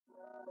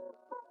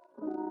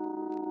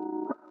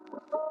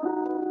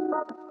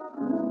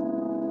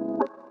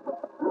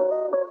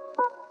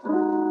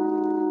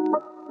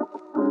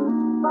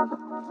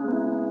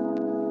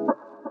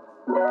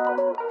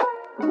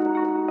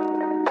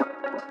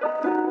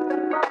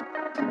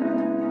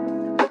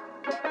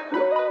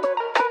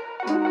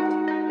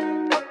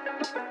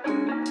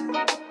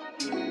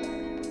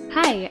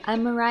Hi,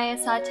 I'm Moriah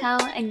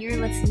Sawtelle, and you're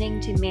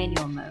listening to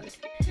Manual Mode,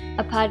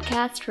 a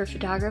podcast for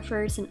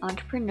photographers and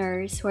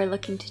entrepreneurs who are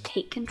looking to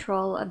take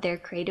control of their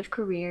creative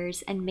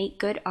careers and make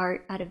good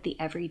art out of the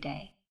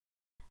everyday.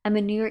 I'm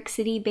a New York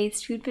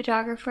City-based food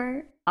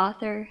photographer,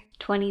 author,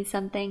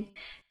 20-something,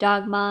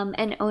 dog mom,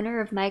 and owner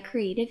of my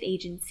creative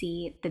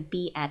agency, The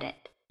Bee Edit.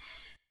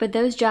 But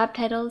those job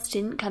titles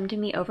didn't come to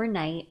me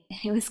overnight.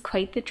 It was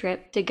quite the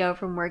trip to go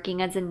from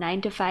working as a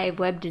 9-to-5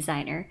 web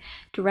designer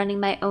to running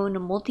my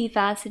own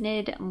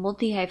multi-faceted,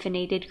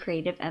 multi-hyphenated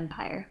creative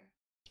empire.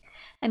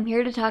 I'm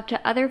here to talk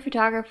to other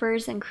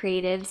photographers and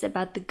creatives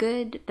about the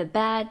good, the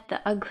bad,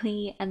 the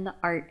ugly, and the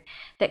art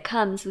that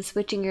comes with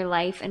switching your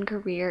life and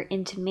career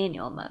into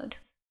manual mode.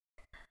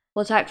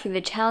 We'll talk through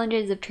the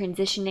challenges of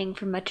transitioning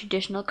from a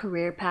traditional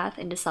career path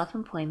into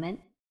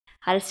self-employment,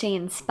 how to stay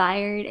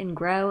inspired and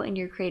grow in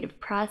your creative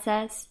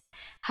process,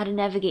 how to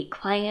navigate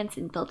clients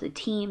and build a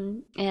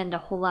team, and a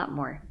whole lot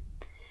more.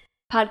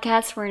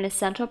 Podcasts were an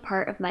essential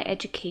part of my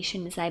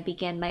education as I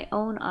began my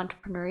own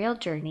entrepreneurial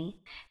journey,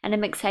 and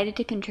I'm excited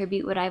to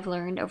contribute what I've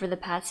learned over the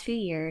past few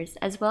years,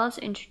 as well as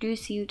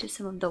introduce you to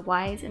some of the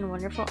wise and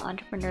wonderful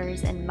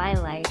entrepreneurs in my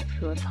life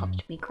who have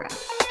helped me grow.